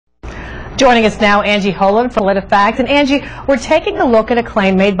Joining us now, Angie Holland from PolitiFact. And Angie, we're taking a look at a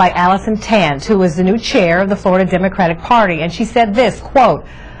claim made by Tant, who is the new chair of the Florida Democratic Party. And she said this, quote,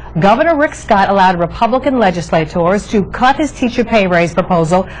 Governor Rick Scott allowed Republican legislators to cut his teacher pay raise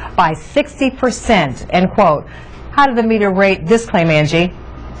proposal by 60%, end quote. How did the media rate this claim, Angie?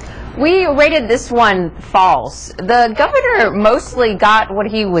 We rated this one false. The governor mostly got what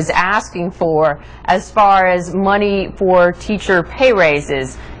he was asking for as far as money for teacher pay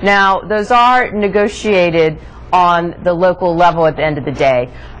raises. Now, those are negotiated on the local level at the end of the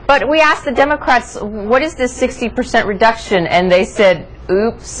day. But we asked the Democrats, what is this 60% reduction? And they said,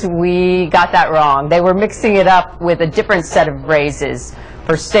 oops, we got that wrong. They were mixing it up with a different set of raises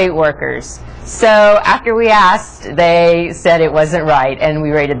for state workers. So after we asked, they said it wasn't right, and we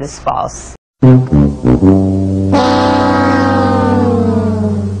rated this false.